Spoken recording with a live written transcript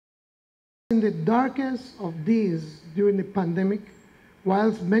In the darkest of days during the pandemic,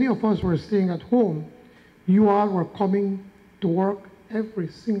 whilst many of us were staying at home, you all were coming to work every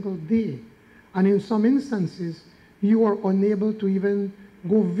single day. And in some instances, you were unable to even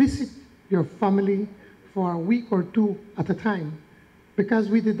go visit your family for a week or two at a time because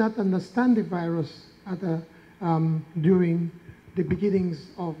we did not understand the virus during the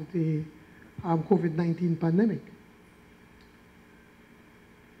beginnings of the COVID-19 pandemic.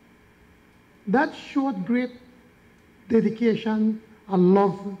 That showed great dedication and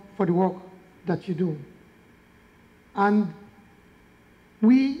love for the work that you do. And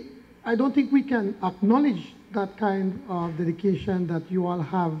I don't think we can acknowledge that kind of dedication that you all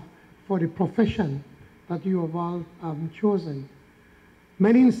have for the profession that you have all chosen.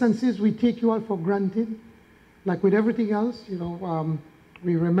 Many instances we take you all for granted, like with everything else, you know,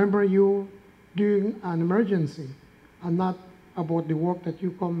 we remember you during an emergency and not about the work that you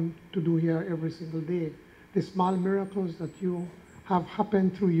come to do here every single day, the small miracles that you have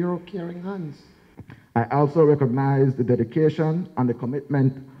happened through your caring hands. I also recognize the dedication and the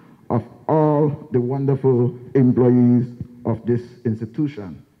commitment of all the wonderful employees of this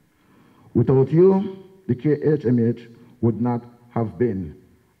institution. Without you, the K.H.M.H. would not have been,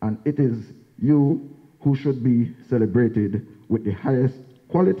 and it is you who should be celebrated with the highest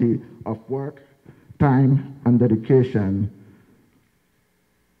quality of work, time, and dedication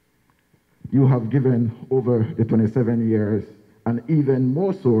you have given over the 27 years, and even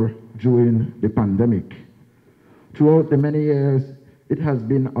more so during the pandemic. Throughout the many years, it has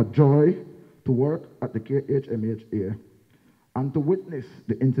been a joy to work at the K.H.M.H.A. and to witness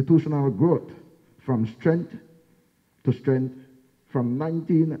the institutional growth from strength to strength from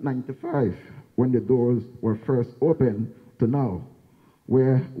 1995, when the doors were first opened, to now,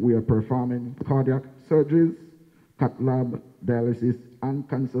 where we are performing cardiac surgeries, cath lab, dialysis, and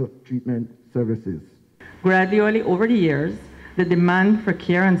cancer treatment services. Gradually, over the years, the demand for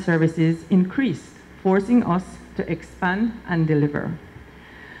care and services increased, forcing us to expand and deliver.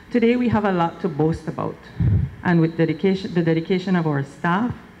 Today, we have a lot to boast about, and with the dedication of our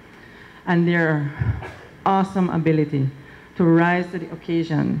staff and their awesome ability to rise to the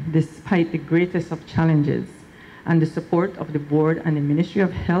occasion despite the greatest of challenges, and the support of the board and the Ministry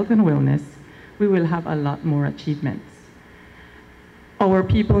of Health and Wellness, we will have a lot more achievements. Our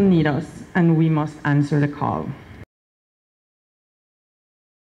people need us, and we must answer the call.